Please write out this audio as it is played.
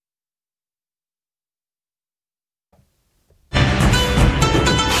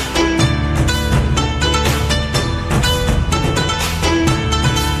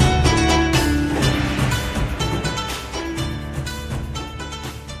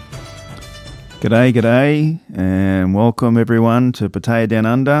G'day, and welcome everyone to Pattaya Down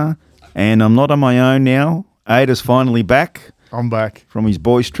Under. And I'm not on my own now. Ada's finally back. I'm back from his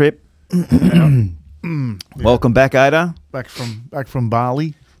boys' trip. Welcome back, Ada. Back from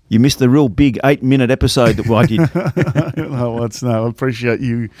Bali. You missed the real big 8-minute episode that I did. I appreciate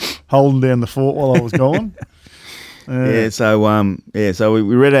you holding down the fort while I was gone. So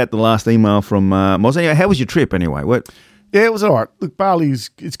we read out the last email from Moz. Anyway, how was your trip anyway? Yeah, it was all right. Look, Bali's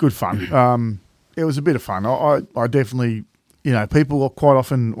it's good fun. It was a bit of fun. I definitely, people are quite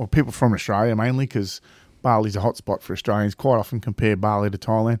often, or people from Australia mainly, because Bali's a hot spot for Australians, quite often compare Bali to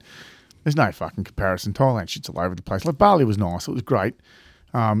Thailand. There's no fucking comparison. Thailand shit's all over the place. Like, Bali was nice. It was great.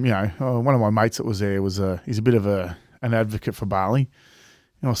 One of my mates that was there he's a bit of an advocate for Bali.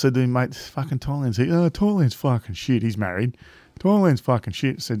 And I said to him, mate, fucking Thailand's here. Oh, Thailand's fucking shit. He's married. Thailand's fucking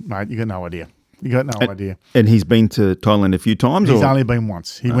shit. I said, mate, you got no idea. You got no idea. And he's been to Thailand a few times? He's only been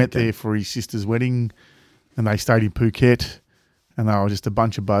once. He went there for his sister's wedding, and they stayed in Phuket, and they were just a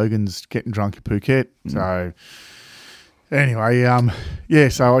bunch of bogans getting drunk in Phuket. So anyway,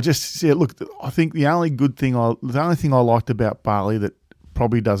 so I just said, look, I think the only thing I liked about Bali that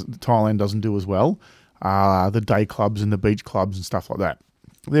probably Thailand doesn't do as well are the day clubs and the beach clubs and stuff like that.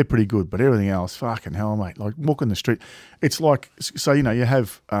 They're pretty good, but everything else, fucking hell, mate. Like, walking the street, it's like, so, you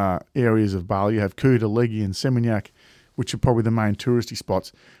have areas of Bali. You have Kuta, Legi and Seminyak, which are probably the main touristy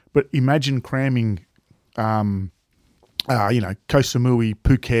spots. But imagine cramming, Koh Samui,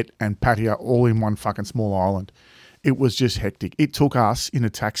 Phuket and Pattaya all in one fucking small island. It was just hectic. It took us in a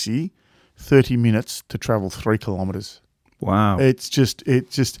taxi 30 minutes to travel 3 kilometres. Wow. It's just,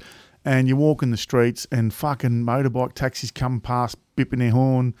 and you walk in the streets and fucking motorbike taxis come past, bipping their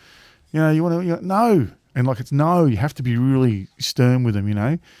horn. No. And it's no, you have to be really stern with them,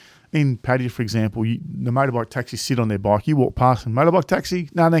 In Pattaya, for example, the motorbike taxis sit on their bike. You walk past them, motorbike taxi,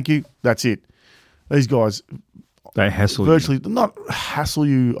 no, thank you, that's it. These guys, they hassle virtually, not hassle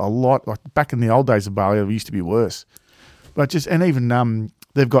you a lot. Like back in the old days of Bali, it used to be worse. But even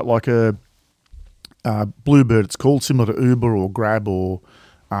they've got like a Bluebird, it's called, similar to Uber or Grab or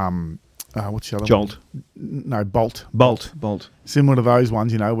what's the other Jolt. one? No, Bolt. Bolt. Similar to those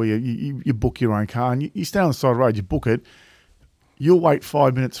ones, where you book your own car and you stay on the side of the road, you book it, you'll wait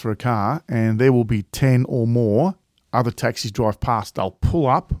 5 minutes for a car and there will be 10 or more other taxis drive past. They'll pull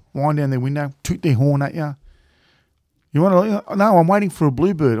up, wind down their window, toot their horn at you. You want to, no, I'm waiting for a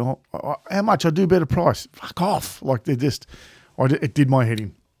Bluebird. How much? I do better price. Fuck off. Like, they're just, it did my head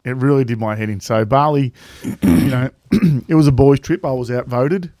in. It really did my head in. So Bali, it was a boys' trip. I was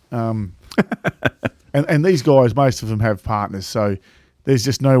outvoted. And these guys, most of them have partners. So there's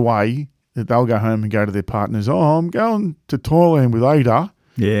just no way that they'll go home and go to their partners. Oh, I'm going to Thailand with Ada.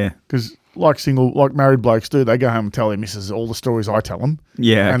 Yeah. Because like married blokes do, they go home and tell their missus all the stories I tell them.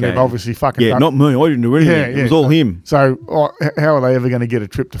 Yeah. And they've obviously fucking done. Not me. I didn't do anything. It was all him. So how are they ever going to get a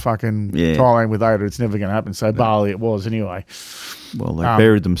trip to fucking Thailand with Ada? It's never going to happen. So Bali it was anyway. Well, they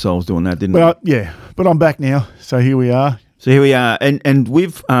buried themselves doing that, didn't they? But I'm back now. So here we are. And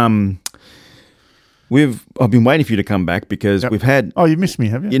I've been waiting for you to come back because we've had... Oh, you missed me,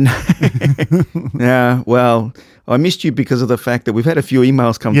 have you? Yeah, well, I missed you because of the fact that we've had a few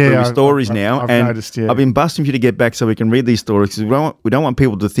emails come through with stories now. I've noticed, I've been busting for you to get back so we can read these stories because we don't want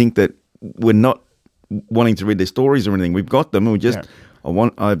people to think that we're not wanting to read their stories or anything. We've got them. Anyway,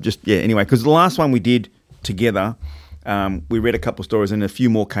 because the last one we did together... we read a couple of stories and a few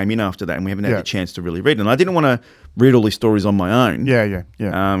more came in after that and we haven't had a chance to really read them. I didn't want to read all these stories on my own. Yeah.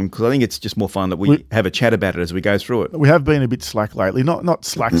 Because I think it's just more fun that we have a chat about it as we go through it. We have been a bit slack lately. Not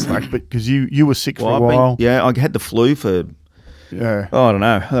slack, but because you were sick for a while. I had the flu for... Yeah. Oh, I don't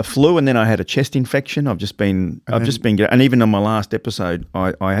know. The flu and then I had a chest infection. I've just been, and even on my last episode,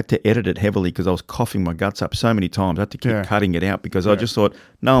 I had to edit it heavily because I was coughing my guts up so many times. I had to keep cutting it out because I just thought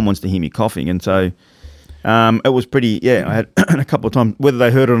no one wants to hear me coughing. And so... it was pretty, I had a couple of times, whether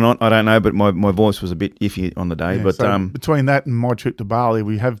they heard it or not, I don't know, but my voice was a bit iffy on the day. Yeah, but so between that and my trip to Bali,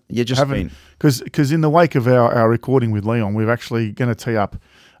 we have been. Because in the wake of our recording with Leon, we're actually going to tee up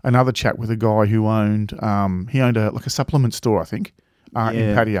another chat with a guy who owned a supplement store, I think,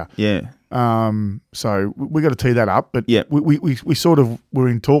 in Pattaya. Yeah. So we got to tee that up, but we sort of were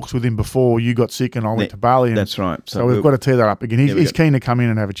in talks with him before you got sick and I went to Bali. And that's right. So we've got to tee that up again. He's keen to come in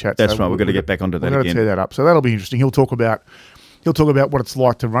and have a chat. That's right. We've got to get back onto that again. We've got to tee that up. So that'll be interesting. He'll talk about what it's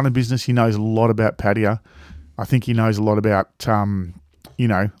like to run a business. He knows a lot about Pattaya. I think he knows a lot about, I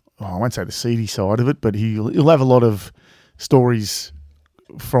won't say the seedy side of it, but he'll have a lot of stories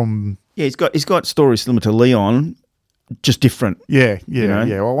from. Yeah, he's got stories similar to Leon. Just different. Yeah.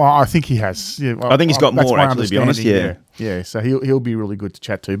 Well, I think he has. Yeah, I think he's got more, actually, to be honest. Yeah. So he'll be really good to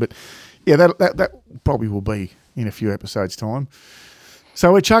chat to. But Yeah, that probably will be in a few episodes' time.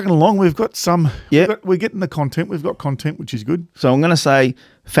 So we're chugging along. We've got some. Yeah, we're getting the content. We've got content, which is good. So I'm going to say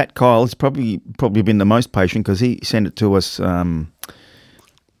Fat Kyle has probably been the most patient because he sent it to us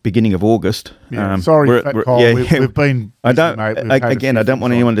beginning of August. Yeah, sorry, Fat Kyle. We've been. I don't. Mate. I don't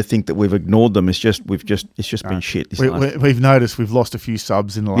want anyone to think that we've ignored them. It's just been shit. We've noticed we've lost a few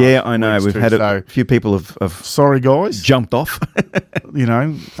subs in the last. Yeah, I know. We've had a few people have. Sorry, guys. Jumped off.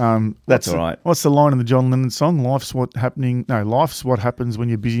 That's all right. What's the line in the John Lennon song? Life's what happens when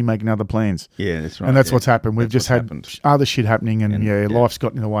you're busy making other plans. Yeah, that's right. And that's what's happened. We've just had other shit happening, and life's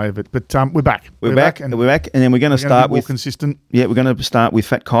got in the way of it. But we're back. We're back, and then we're going to start with consistent. Yeah, we're going to start with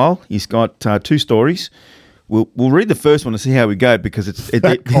Fat Kyle. He's got 2 stories. We'll read the first one to see how we go because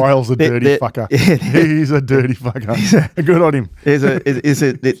Kyle's a dirty fucker. He's a dirty fucker. Good on him.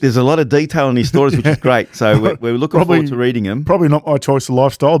 There's a lot of detail in his stories, which is great. So we're looking forward to reading them. Probably not my choice of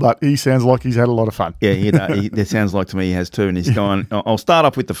lifestyle, but he sounds like he's had a lot of fun. Yeah, it sounds like to me he has too. And he's gone. I'll start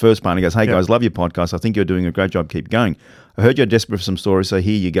off with the first part. He goes, "Hey guys, love your podcast. I think you're doing a great job. Keep going. I heard you're desperate for some stories, so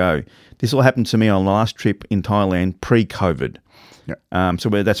here you go. This all happened to me on the last trip in Thailand pre-COVID." Yeah. So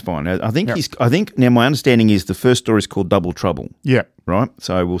that's fine. I think now my understanding is the first story is called Double Trouble. Yeah. Right.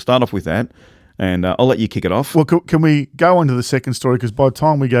 So we'll start off with that, and I'll let you kick it off. Well, can we go on to the second story? Because by the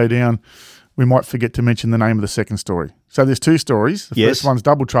time we go down, we might forget to mention the name of the second story. So there's 2 stories. The first one's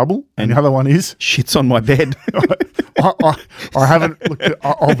Double Trouble, and the other one is Shit's on my bed. I haven't looked at,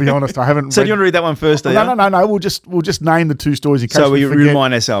 I'll be honest, I haven't. So do you want to read that one first? No. We'll just name the 2 stories in case we forget.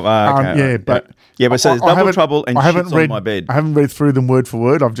 Remind ourselves. Okay, but so there's Double Trouble and Shit's on my bed. I haven't read through them word for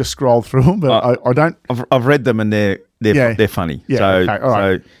word. I've just scrolled through them, but I don't. I've read them and they're funny. Yeah. So, okay. All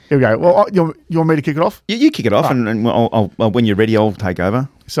right. Here we go. Well, you want me to kick it off? You kick it off, and I'll when you're ready, I'll take over.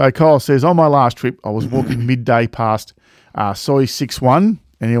 So Kyle says, on my last trip, I was walking midday past Soy 61.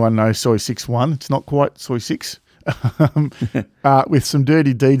 Anyone knows Soy 61? It's not quite Soy 6. With some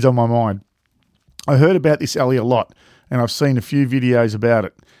dirty deeds on my mind. I heard about this alley a lot, and I've seen a few videos about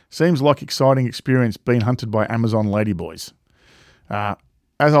it. Seems like exciting experience being hunted by Amazon ladyboys. As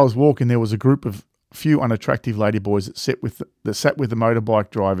I was walking, there was a group of few unattractive ladyboys that sat with the motorbike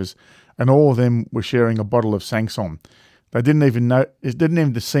drivers, and all of them were sharing a bottle of Sanxon. They didn't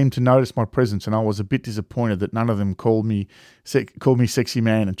even seem to notice my presence, and I was a bit disappointed that none of them called me sexy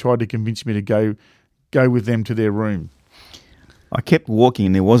man and tried to convince me to go with them to their room. I kept walking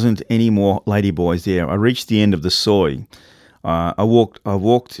and there wasn't any more ladyboys there. I reached the end of the soy. I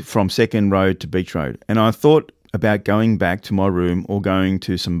walked from Second Road to Beach Road, and I thought about going back to my room or going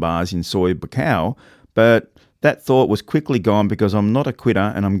to some bars in Soy Bacau, but that thought was quickly gone because I'm not a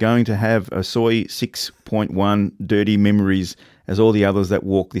quitter and I'm going to have a Soy 6.1 dirty memories as all the others that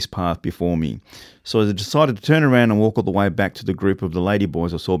walk this path before me. So I decided to turn around and walk all the way back to the group of the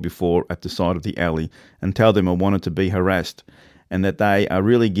ladyboys I saw before at the side of the alley and tell them I wanted to be harassed and that they are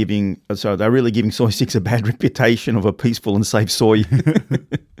really giving Soy 6 a bad reputation of a peaceful and safe soy.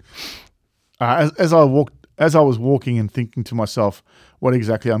 As I was walking and thinking to myself what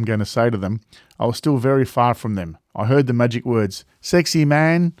exactly I'm going to say to them, I was still very far from them. I heard the magic words, "Sexy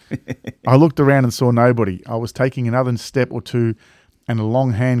man." I looked around and saw nobody. I was taking another step or two, and a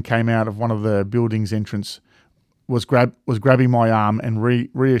long hand came out of one of the building's entrance, was grabbing my arm and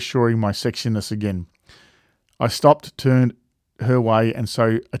reassuring my sexiness again. I stopped, turned her way, and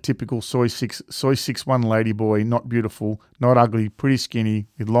so a typical Soy 6'1" ladyboy, not beautiful, not ugly, pretty skinny,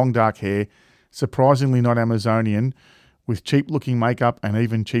 with long dark hair, surprisingly not Amazonian, with cheap-looking makeup and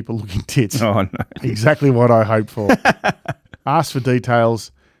even cheaper-looking tits. Oh, no. Exactly what I hoped for. Asked for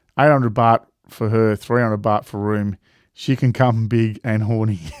details, 800 baht for her, 300 baht for room. She can come big and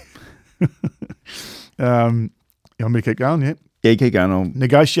horny. You want me to keep going, yeah? Yeah, keep going on.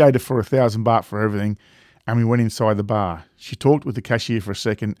 Negotiated for 1,000 baht for everything, and we went inside the bar. She talked with the cashier for a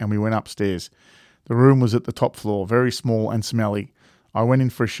second, and we went upstairs. The room was at the top floor, very small and smelly. I went in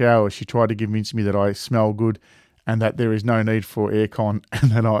for a shower. She tried to convince me that I smell good and that there is no need for aircon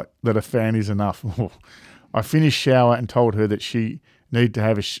and that a fan is enough. I finished shower and told her that she needed to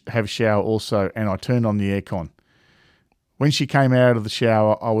have a shower also, and I turned on the aircon. When she came out of the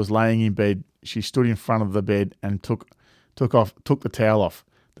shower, I was laying in bed. She stood in front of the bed and took the towel off.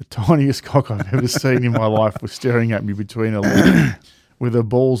 The tiniest cock I've ever seen in my life was staring at me between her legs. With her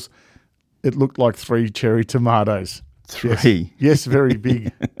balls, it looked like 3 cherry tomatoes. 3? Yes, very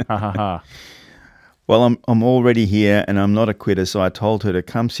big. Ha ha ha. Well, I'm already here and I'm not a quitter, so I told her to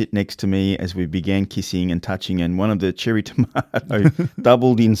come sit next to me as we began kissing and touching, and one of the cherry tomato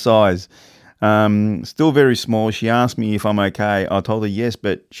doubled in size. Still very small. She asked me if I'm okay. I told her yes,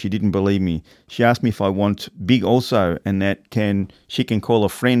 but she didn't believe me. She asked me if I want big also, and that she can call a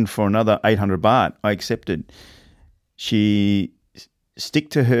friend for another 800 baht. I accepted. She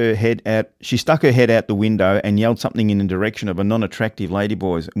stuck her head out the window and yelled something in the direction of a non-attractive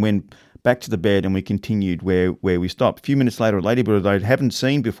ladyboy and went back to the bed, and we continued where we stopped. A few minutes later, a ladyboy that I haven't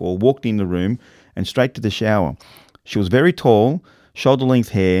seen before walked in the room and straight to the shower. She was very tall, shoulder-length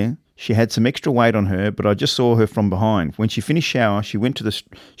hair. She had some extra weight on her, but I just saw her from behind. When she finished shower, she went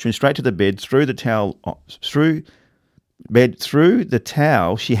straight to the bed, threw the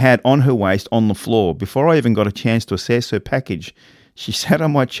towel she had on her waist on the floor. Before I even got a chance to assess her package, she sat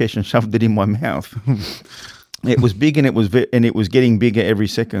on my chest and shoved it in my mouth. It was big, and it was getting bigger every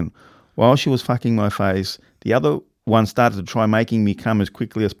second. While she was fucking my face, the other one started to try making me come as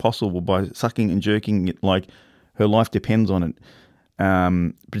quickly as possible by sucking and jerking it like her life depends on it.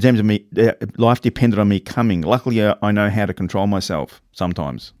 Life depended on me coming. Luckily, I know how to control myself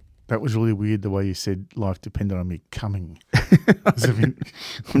sometimes. That was really weird the way you said life depended on me coming.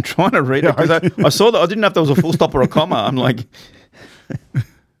 I'm trying to read it because I saw that. I didn't know if there was a full stop or a comma. I'm like,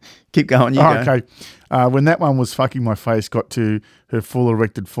 keep going. You go. Okay. When that one was fucking my face got to her full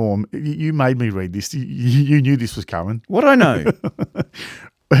erected form, you made me read this. You knew this was coming. What I know?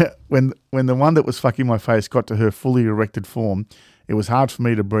 When the one that was fucking my face got to her fully erected form, it was hard for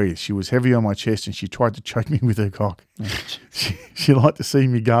me to breathe. She was heavy on my chest and she tried to choke me with her cock. She liked to see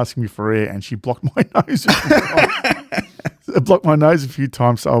me gasping for air, and she blocked my nose. Blocked my nose a few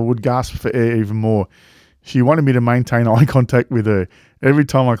times so I would gasp for air even more. She wanted me to maintain eye contact with her. Every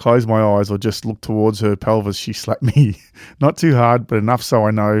time I closed my eyes or just looked towards her pelvis, she slapped me. Not too hard, but enough so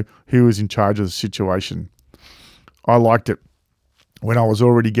I know who was in charge of the situation. I liked it. When I was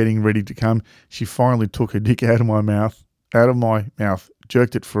already getting ready to come, she finally took her dick out of my mouth,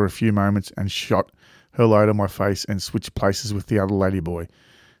 jerked it for a few moments and shot her load on my face and switched places with the other ladyboy.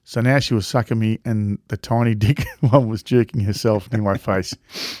 So now she was sucking me and the tiny dick one was jerking herself in my face.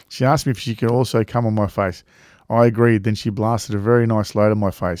 She asked me if she could also come on my face. I agreed. Then she blasted a very nice load on my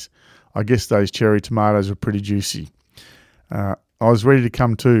face. I guess those cherry tomatoes were pretty juicy. I was ready to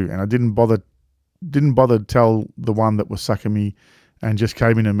come too, and I didn't bother to tell the one that was sucking me and just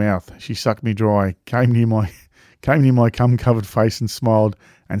came in her mouth. She sucked me dry, came near my cum-covered face and smiled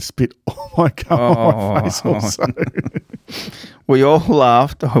and spit all my cum on my face also. We all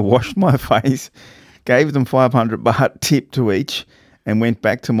laughed. I washed my face, gave them 500 baht tip to each, and went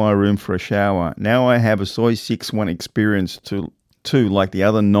back to my room for a shower. Now I have a soy 6-1 experience too, like the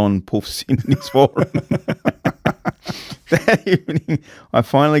other non-puffs in this forum. That evening, I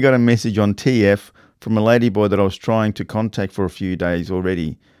finally got a message on TF from a ladyboy that I was trying to contact for a few days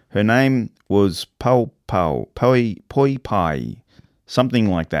already. Her name was Poi Pai, something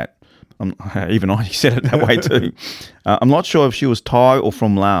like that. Even I said it that way too. I'm not sure if she was Thai or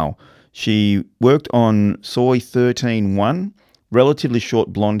from Laos. She worked on soy 13-1, relatively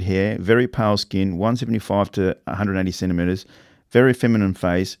short blonde hair, very pale skin, 175 to 180 centimeters, very feminine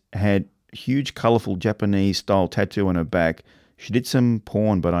face, had huge colourful Japanese-style tattoo on her back. She did some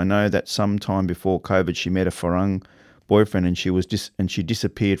porn, but I know that sometime before COVID she met a Farang boyfriend and she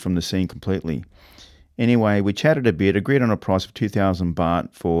disappeared from the scene completely. Anyway, we chatted a bit, agreed on a price of 2,000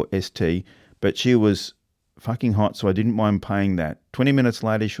 baht for ST, but she was fucking hot, so I didn't mind paying that. 20 minutes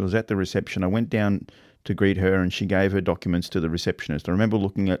later, she was at the reception. I went down to greet her and she gave her documents to the receptionist. I remember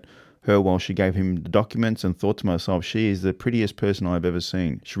looking at her while she gave him the documents and thought to myself, she is the prettiest person I've ever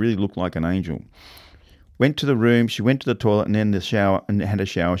seen. She really looked like an angel. Went to the room, she went to the toilet and then the shower and had a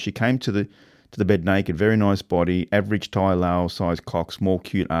shower. She came to the bed naked, very nice body, average Thai Lao size cock, small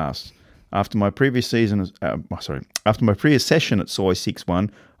cute ass. After my previous session at Soy 6-1,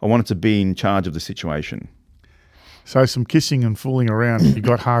 I wanted to be in charge of the situation. So some kissing and fooling around. It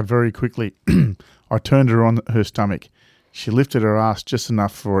got hard very quickly. I turned her on her stomach. She lifted her ass just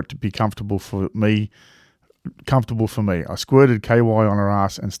enough for it to be comfortable for me. I squirted KY on her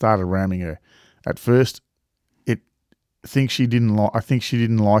ass and started ramming her. At first, I think she didn't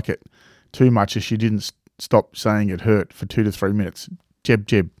like it too much as she didn't stop saying it hurt for 2 to 3 minutes. Jeb,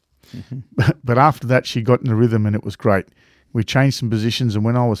 jeb. Mm-hmm. But after that, she got in the rhythm and it was great. We changed some positions, and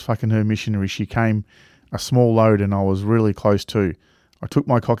when I was fucking her missionary, she came a small load and I was really close too. I took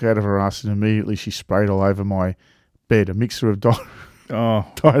my cock out of her ass and immediately she sprayed all over my bed. A mixture of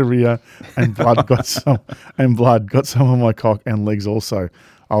diarrhea and blood got some on my cock and legs also.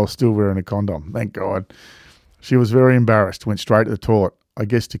 I was still wearing a condom, thank God. She was very embarrassed, went straight to the toilet, I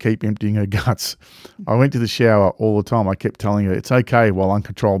guess to keep emptying her guts. I went to the shower all the time. I kept telling her, it's okay, while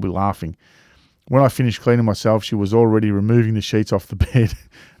uncontrollably laughing. When I finished cleaning myself, she was already removing the sheets off the bed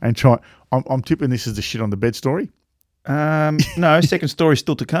and I'm tipping this is the shit on the bed story. No, second story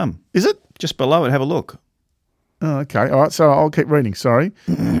still to come. Is it? Just below it, have a look. Oh, okay. All right. So I'll keep reading. Sorry.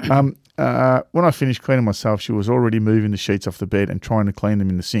 When I finished cleaning myself, she was already moving the sheets off the bed and trying to clean them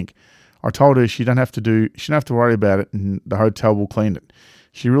in the sink. I told her she don't have to worry about it, and the hotel will clean it.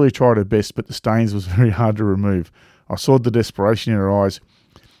 She really tried her best, but the stains was very hard to remove. I saw the desperation in her eyes.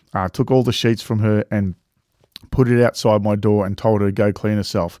 Took all the sheets from her and put it outside my door and told her to go clean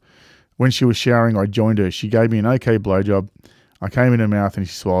herself. When she was showering, I joined her. She gave me an okay blowjob. I came in her mouth and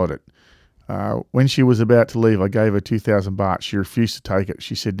she swallowed it. When she was about to leave, I gave her 2,000 baht. She refused to take it.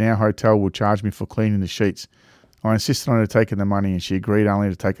 She said, now hotel will charge me for cleaning the sheets. I insisted on her taking the money and she agreed only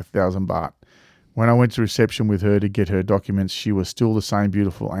to take 1,000 baht. When I went to reception with her to get her documents, she was still the same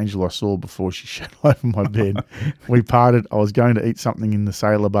beautiful angel I saw before she shat over my bed. We parted. I was going to eat something in the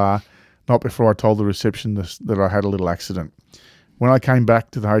sailor bar, not before I told the receptionist that I had a little accident. When I came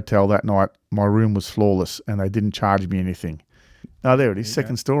back to the hotel that night, my room was flawless and they didn't charge me anything. Oh, there it is.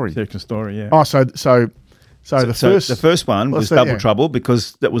 Second story. Second story, yeah. Oh, so the first one was double trouble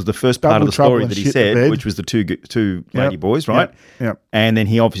because that was the first part of the story that he said, which was the two lady boys, right? Yeah. And then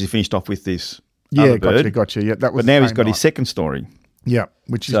he obviously finished off with this. Yeah, gotcha. Yeah, that was. But now he's got his second story. Yeah,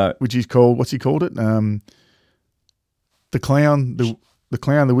 which is called, what's he called it? The clown, the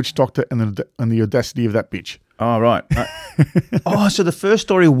witch doctor, and the audacity of that bitch. Oh, right. So the first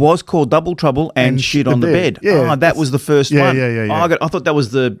story was called Double Trouble and Shit on the Bed. Yeah, that was the first one. Yeah. I thought that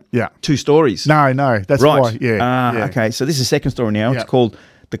was the two stories. No, that's right. Why. Yeah. Okay, so this is the second story now. It's called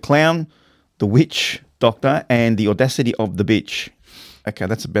The Clown, the Witch Doctor, and the Audacity of the Bitch. Okay,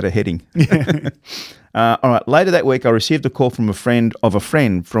 that's a better heading. All right. Later that week, I received a call from a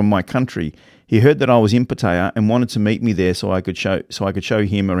friend from my country. He heard that I was in Pattaya and wanted to meet me there so I could show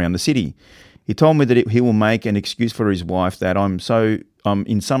him around the city. He told me that he will make an excuse for his wife that I'm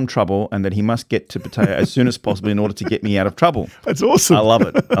in some trouble and that he must get to Pattaya as soon as possible in order to get me out of trouble. That's awesome. I love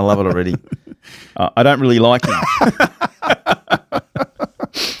it. I love it already. I don't really like him.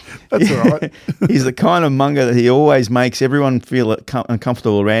 That's all right. He's the kind of monger that he always makes everyone feel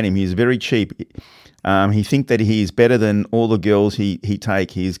uncomfortable around him. He's very cheap. He thinks that he is better than all the girls he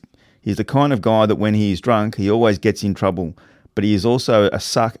take. He's the kind of guy that when he's drunk, he always gets in trouble. But he is also a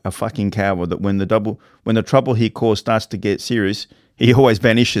fucking coward that when the trouble he caused starts to get serious, he always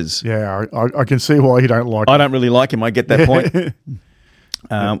vanishes. Yeah, I can see why you don't like him. I don't really like him. I get that point.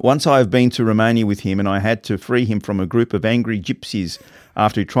 Once I have been to Romania with him and I had to free him from a group of angry gypsies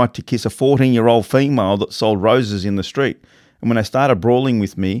after he tried to kiss a 14-year-old female that sold roses in the street. And when they started brawling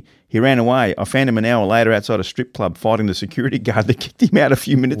with me, he ran away. I found him an hour later outside a strip club fighting the security guard that kicked him out a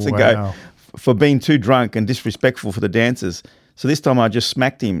few minutes ago for being too drunk and disrespectful for the dancers. So this time I just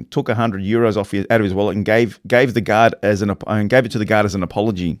smacked him, took 100 euros out of his wallet and gave it to the guard as an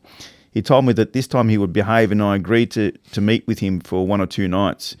apology. He told me that this time he would behave and I agreed to meet with him for 1 or 2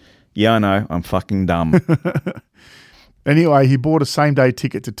 nights. Yeah, I know, I'm fucking dumb. Anyway, he bought a same-day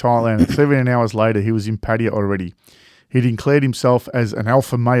ticket to Thailand and 17 hours later he was in Pattaya already. He declared himself as an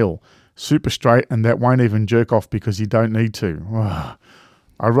alpha male, super straight and that won't even jerk off because he don't need to.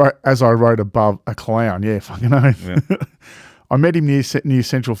 I wrote above, a clown. Yeah, fucking oath. Yeah. I met him near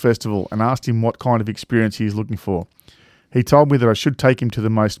Central Festival and asked him what kind of experience he is looking for. He told me that I should take him to the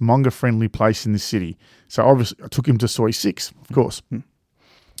most monger-friendly place in the city. So obviously I took him to Soy 6, of course.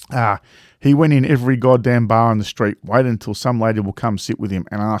 He went in every goddamn bar on the street, waited until some lady will come sit with him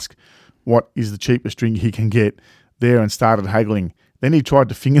and ask what is the cheapest drink he can get there and started haggling. Then he tried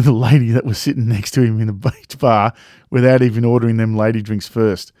to finger the lady that was sitting next to him in a beach bar without even ordering them lady drinks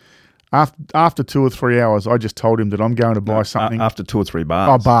first. After 2 or 3 hours, I just told him that I'm going to buy something. After 2 or 3 bars.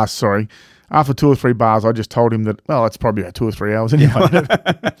 Oh, bars, sorry. After 2 or 3 bars, I just told him that, well, it's probably about 2 or 3 hours anyway.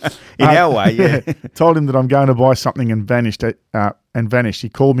 In our way, yeah. Told him that I'm going to buy something and vanished. He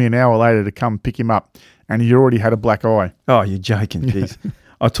called me an hour later to come pick him up, and he already had a black eye. Oh, you're joking, jeez.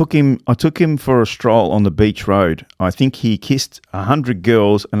 I took him for a stroll on the beach road. I think he kissed 100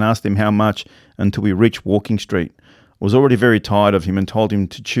 girls and asked them how much until we reached Walking Street. I was already very tired of him and told him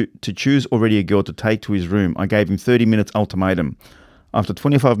to choose already a girl to take to his room. I gave him 30 minutes ultimatum. After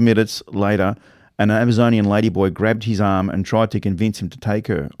 25 minutes later, an Amazonian ladyboy grabbed his arm and tried to convince him to take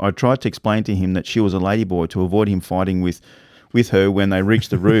her. I tried to explain to him that she was a ladyboy to avoid him fighting with her when they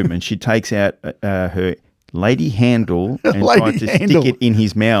reached the room, and she takes out her lady handle and tried to stick it in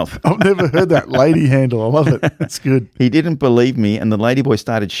his mouth. I've never heard that, lady handle. I love it. That's good. He didn't believe me, and the ladyboy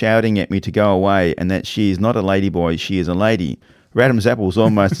started shouting at me to go away and that she is not a ladyboy, she is a lady. Radham's apple was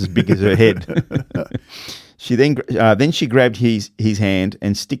almost as big as her head. She then she grabbed his hand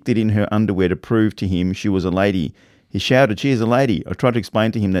and sticked it in her underwear to prove to him she was a lady. He shouted, "She is a lady." I tried to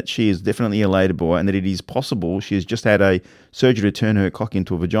explain to him that she is definitely a lady boy and that it is possible she has just had a surgery to turn her cock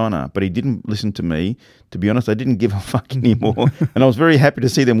into a vagina. But he didn't listen to me. To be honest, I didn't give a fuck anymore. And I was very happy to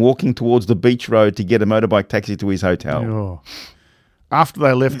see them walking towards the beach road to get a motorbike taxi to his hotel. Oh. After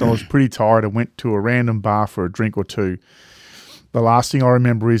they left, I was pretty tired and went to a random bar for a drink or two. The last thing I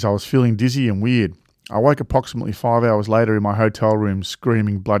remember is I was feeling dizzy and weird. I woke approximately 5 hours later in my hotel room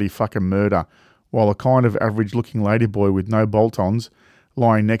screaming bloody fucking murder, while a kind of average-looking ladyboy with no bolt-ons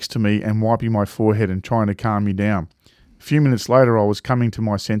lying next to me and wiping my forehead and trying to calm me down. A few minutes later, I was coming to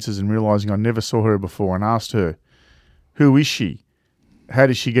my senses and realising I never saw her before and asked her, "Who is she? How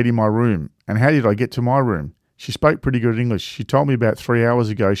did she get in my room? And how did I get to my room?" She spoke pretty good English. She told me about 3 hours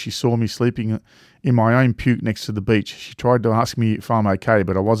ago she saw me sleeping in my own puke next to the beach. She tried to ask me if I'm okay,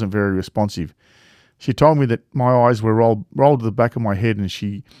 but I wasn't very responsive. She told me that my eyes were rolled to the back of my head and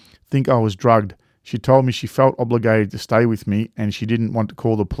she think I was drugged. She told me she felt obligated to stay with me and she didn't want to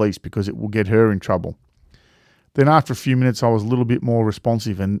call the police because it will get her in trouble. Then after a few minutes, I was a little bit more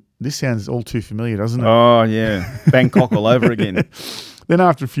responsive, and this sounds all too familiar, doesn't it? Oh, yeah. Bangkok all over again. Then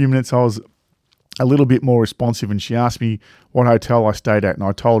after a few minutes, I was a little bit more responsive and she asked me what hotel I stayed at and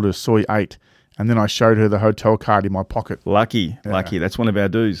I told her Soy 8 and then I showed her the hotel card in my pocket. Lucky. That's one of our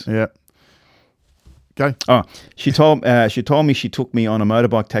dues. Yeah. Go. Oh, she told me she took me on a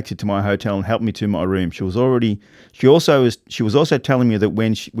motorbike taxi to my hotel and helped me to my room. She was also telling me that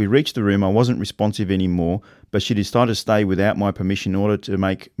when we reached the room, I wasn't responsive anymore, but she decided to stay without my permission in order to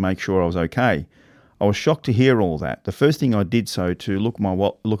make sure I was okay. I was shocked to hear all that. The first thing I did to look at my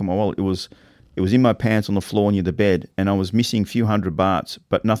wallet. It was in my pants on the floor near the bed, and I was missing a few hundred bahts,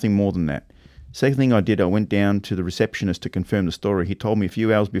 but nothing more than that. Second thing I did, I went down to the receptionist to confirm the story. He told me a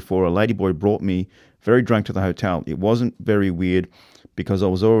few hours before a ladyboy brought me very drunk to the hotel. It wasn't very weird because I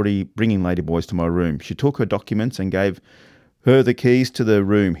was already bringing ladyboys to my room. She took her documents and gave her the keys to the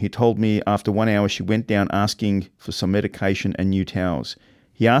room. He told me after 1 hour she went down asking for some medication and new towels.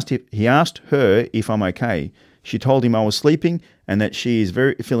 He asked her if I'm okay. She told him I was sleeping and that she is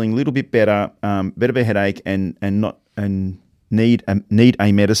feeling a little bit better, bit of a headache and need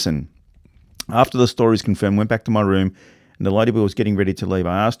a medicine. After the story is confirmed, went back to my room and the ladyboy was getting ready to leave.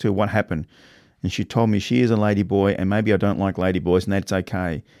 I asked her what happened and she told me she is a ladyboy and maybe I don't like ladyboys and that's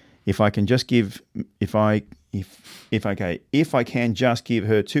okay. If I can just give her 200 to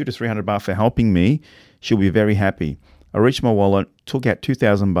 300 baht for helping me, she'll be very happy. I reached my wallet, took out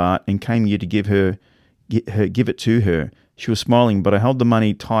 2,000 baht and came here to give it to her. She was smiling, but I held the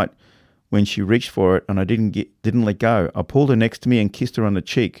money tight when she reached for it and I didn't let go. I pulled her next to me and kissed her on the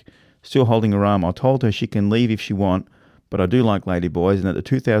cheek, still holding her arm. I told her she can leave if she want, but I do like ladyboys and that the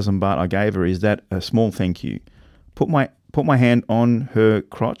 2,000 baht I gave her is that a small thank you. Put my hand on her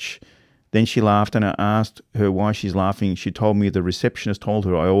crotch. Then she laughed and I asked her why she's laughing. She told me the receptionist told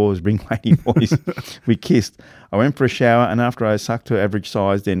her I always bring ladyboys. We kissed. I went for a shower and after I sucked her average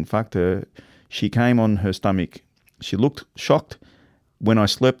size, then fucked her, she came on her stomach. She looked shocked when I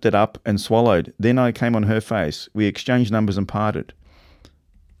slurped it up and swallowed. Then I came on her face. We exchanged numbers and parted.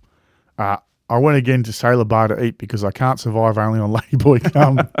 I went again to Sailor Bar to eat because I can't survive only on ladyboy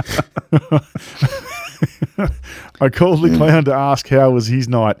cum. I called the clown to ask how was his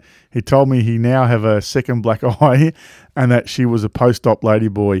night. He told me he now have a second black eye and that she was a post-op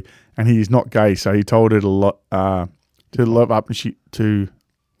ladyboy and he is not gay. So he told her to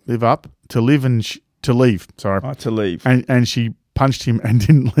leave. Sorry. Oh, to leave. And she punched him and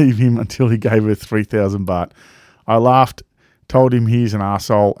didn't leave him until he gave her 3,000 baht. I laughed, told him he's an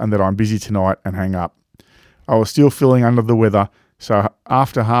arsehole and that I'm busy tonight and hang up. I was still feeling under the weather, so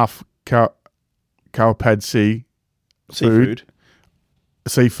after half Kalpad seafood,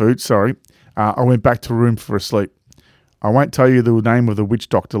 I went back to room for a sleep. I won't tell you the name of the witch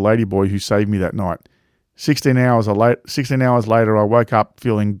doctor ladyboy who saved me that night. 16 hours later, I woke up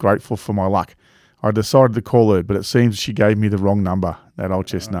feeling grateful for my luck. I decided to call her, but it seems she gave me the wrong number, that old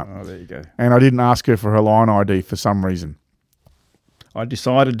chestnut. Oh, there you go. And I didn't ask her for her line ID for some reason. I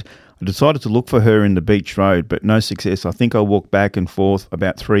decided to look for her in the beach road, but no success. I think I walked back and forth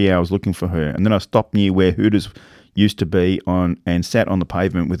about 3 hours looking for her, and then I stopped near where Hooters used to be and sat on the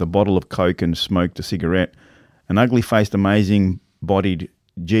pavement with a bottle of Coke and smoked a cigarette. An ugly-faced, amazing-bodied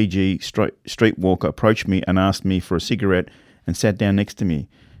GG streetwalker approached me and asked me for a cigarette and sat down next to me.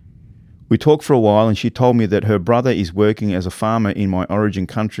 We talked for a while and she told me that her brother is working as a farmer in my origin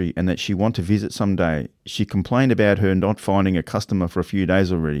country and that she wants to visit someday. She complained about her not finding a customer for a few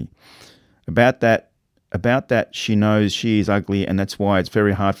days already. About that, she knows she is ugly and that's why it's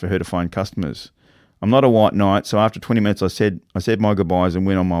very hard for her to find customers. I'm not a white knight, so after 20 minutes I said my goodbyes and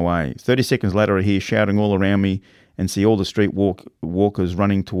went on my way. 30 seconds later I hear shouting all around me and see all the street walkers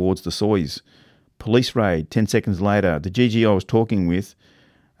running towards the soys. Police raid. 10 seconds later, the GG I was talking with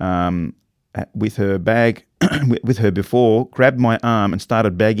her bag, with her before, grabbed my arm and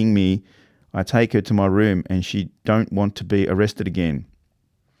started begging me. I take her to my room and she don't want to be arrested again.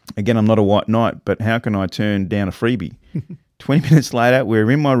 Again, I'm not a white knight, but how can I turn down a freebie? 20 minutes later,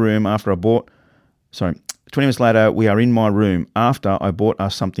 we're in my room after I bought... 20 minutes later, we are in my room after I bought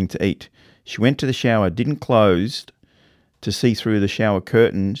us something to eat. She went to the shower, didn't close to see through the shower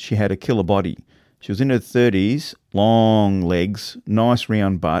curtains. She had a killer body. She was in her 30s, long legs, nice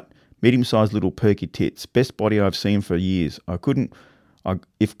round butt, medium-sized little perky tits, best body I've seen for years.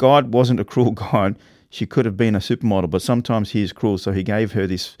 If God wasn't a cruel God, she could have been a supermodel, but sometimes he is cruel, so he gave her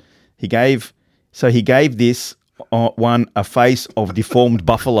this. He gave this one a face of deformed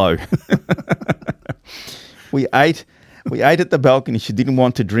buffalo. We ate at the balcony. She didn't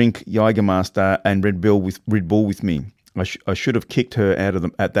want to drink Jägermeister and Red Bull with me. I should have kicked her out of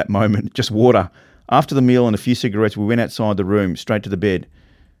them at that moment. Just water. After the meal and a few cigarettes, we went outside the room, straight to the bed.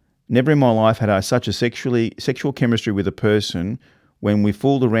 Never in my life had I such a sexual chemistry with a person. When we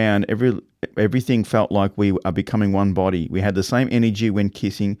fooled around, everything felt like we are becoming one body. We had the same energy when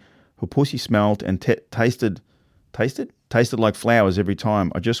kissing. Her pussy smelled and tasted like flowers every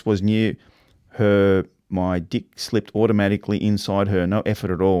time. I just was near her. My dick slipped automatically inside her. No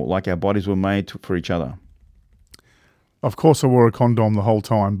effort at all. Like our bodies were made for each other. Of course, I wore a condom the whole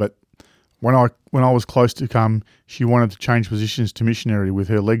time, but when I was close to come, she wanted to change positions to missionary with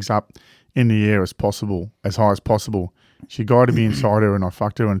her legs up in the air as high as possible. She guided me inside her and I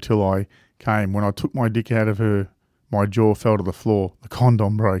fucked her until I came. When I took my dick out of her, my jaw fell to the floor. The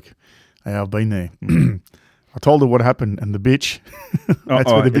condom broke. Hey, I've been there. I told her what happened and the bitch,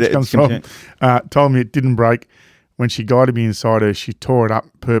 that's where the bitch comes from, told me it didn't break. When she guided me inside her, she tore it up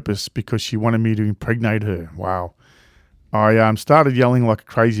on purpose because she wanted me to impregnate her. Wow. I started yelling like a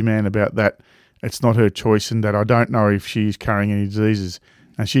crazy man about that. It's not her choice and that I don't know if she's carrying any diseases.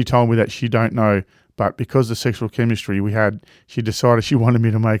 And she told me that she don't know, but because of the sexual chemistry we had, she decided she wanted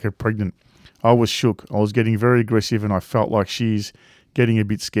me to make her pregnant. I was shook. I was getting very aggressive and I felt like she's getting a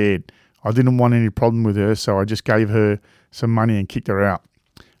bit scared. I didn't want any problem with her, so I just gave her some money and kicked her out.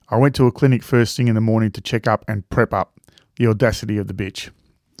 I went to a clinic first thing in the morning to check up and prep up. The audacity of the bitch.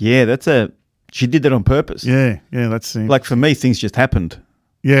 Yeah, she did that on purpose. Yeah, that's... Like for me, things just happened.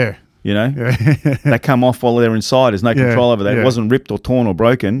 Yeah. You know? Yeah. They come off while they're inside. There's no control over that. Yeah. It wasn't ripped or torn or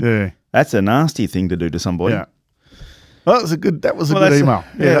broken. Yeah. That's a nasty thing to do to somebody. Yeah. Well, that was a good email.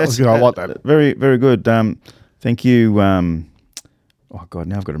 That was good. I like that. Very, very good. Thank you. Oh, God,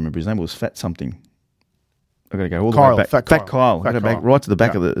 now I've got to remember his name. It was Fat something. I've got to go all the way back. Fat Kyle. I've got to go back right to the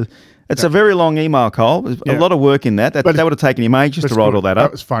back of the... It's a very long email, Kyle. There's a lot of work in that. That would have taken him ages to write all that up.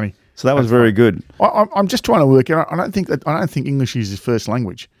 That was funny. So that was very good. I'm just trying to work out. I don't think English is his first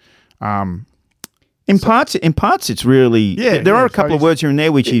language. In parts, it's really... Yeah, there are a couple of words here and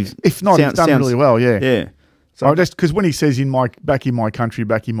there which he's... If not, he's done really well, yeah. Yeah. So just because when he says back in my country,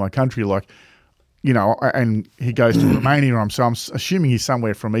 like, you know, and he goes to Romania, so I'm assuming he's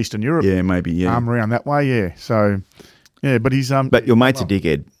somewhere from Eastern Europe. Yeah, maybe, yeah. Around that way, yeah. So, yeah, but he's... But your mate's a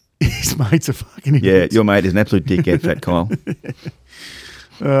dickhead. His mate's a fucking idiot. Yeah, your mate is an absolute dickhead, Fat Kyle.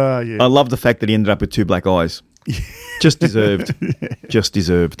 Yeah. I love the fact that he ended up with 2 black eyes. Just deserved. Just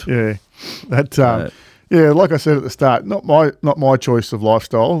deserved. Yeah. That yeah, like I said at the start, not my choice of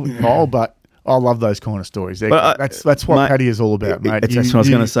lifestyle, Kyle, but I love those kind of stories. That's what Paddy is all about, mate. That's what I was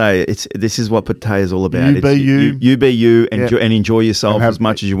going to say. This is what Paddy is all about. You be you, and enjoy yourself as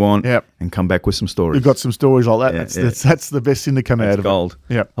much as you want, and come back with some stories. You've got some stories like that. That's the best thing to come out of gold.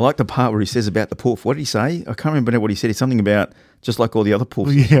 it. Yeah, I like the part where he says about the poof. What did he say? I can't remember what he said. It's something about just like all the other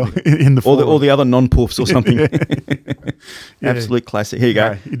poofs. Yeah, in the all the other non-poofs or something. Absolute classic. Here you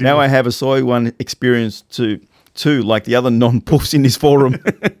go. Now I have a soy one experience too, like the other non-poofs in this forum.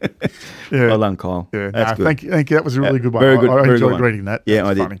 Well done, Kyle. Yeah. That's good. Thank you. That was a really good one. Very good. I enjoyed reading that. Yeah,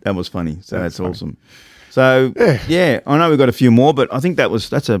 I did. Funny. That was funny. So that's awesome. So yeah, I know we've got a few more, but I think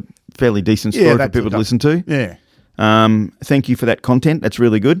that's a fairly decent story for people to listen to. Yeah. Thank you for that content. That's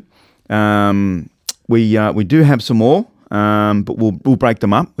really good. We do have some more. But we'll break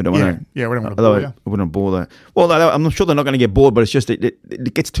them up. We don't want to. Yeah, we don't want to bore you. I wouldn't bore them. Well, I'm not sure they're not going to get bored, but it's just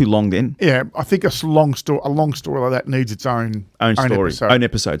it gets too long then. Yeah, I think a long story like that needs its own story, own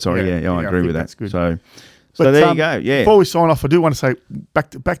episode. Sorry, yeah, I agree with that. That's good. So there you go. Yeah. Before we sign off, I do want to say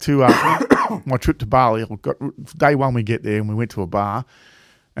back to my trip to Bali. Day one, we get there and we went to a bar,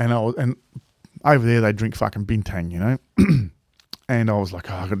 and over there they drink fucking bintang, you know. And I was like,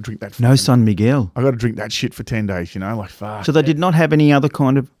 I got to drink that. No San Miguel. I got to drink that shit for 10 days, you know, like fuck. So they did not have any other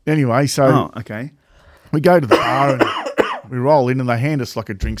kind of... Anyway, so... Oh, okay. we go to the bar and we roll in and they hand us like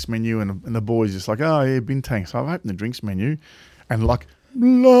a drinks menu and the boys just like, oh, yeah, bintang. So I've opened the drinks menu and like,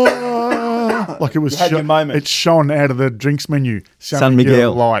 blah, like it was, it shone out of the drinks menu. San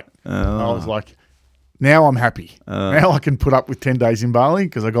Miguel Light. I was like, now I'm happy. Now I can put up with 10 days in Bali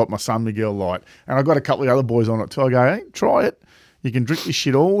because I got my San Miguel Light. And I got a couple of other boys on it too. I go, hey, try it. You can drink this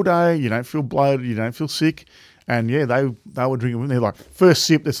shit all day. You don't feel bloated. You don't feel sick. And yeah, they were drinking. They're like, first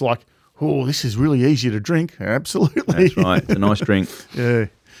sip, it's like, oh, this is really easy to drink. Absolutely. That's right. It's a nice drink. Yeah.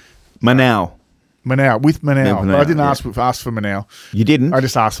 Manao. With Manao. But I didn't ask for Manao. You didn't? I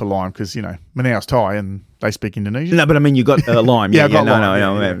just asked for lime because, Manao's Thai and they speak Indonesian. No, but I mean, you got lime. I got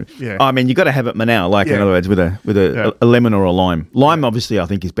lime. No. I mean, you got to have it Manao, in other words, with a lemon or a lime. Lime, obviously, I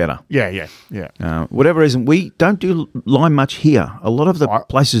think is better. Yeah. Whatever reason, we don't do lime much here. A lot of the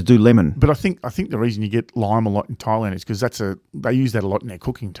places do lemon. But I think the reason you get lime a lot in Thailand is because they use that a lot in their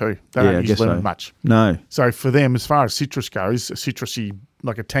cooking too. They don't use lemon much. No. So for them, as far as citrus goes, a citrusy,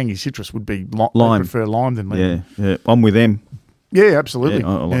 like a tangy citrus would be lime. They prefer lime than lemon. Yeah. I'm with them. Yeah, absolutely. Yeah,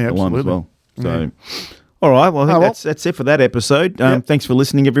 I like the lime as well. So, all right. Well, I think that's it for that episode. Thanks for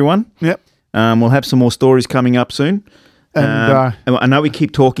listening, everyone. Yep. We'll have some more stories coming up soon. And I know we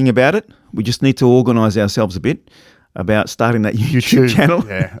keep talking about it. We just need to organise ourselves a bit about starting that YouTube channel.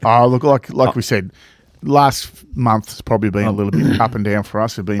 Yeah. Oh, look, like we said, last month's probably been a little bit up and down for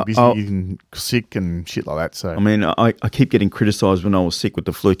us. We've been busy and sick and shit like that. So I mean, I keep getting criticised when I was sick with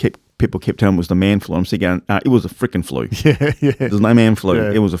the flu. People kept telling me it was the man flu. I'm thinking, it was a freaking flu. Yeah. There's no man flu.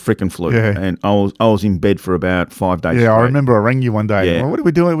 Yeah. It was a freaking flu. Yeah. And I was in bed for about 5 days. Yeah, straight. I remember I rang you one day. Yeah. What are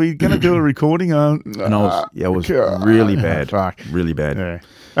we doing? Are we going to do a recording? And I was, it was really bad. Fuck. Really bad. Yeah,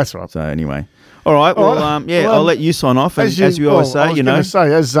 that's right. So anyway. All right. Well, I'll let you sign off. And as you always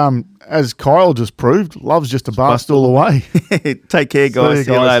say, as Kyle just proved, love's just a bar stool away. Take care, guys.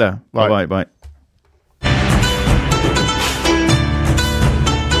 See you later. Bye. Bye.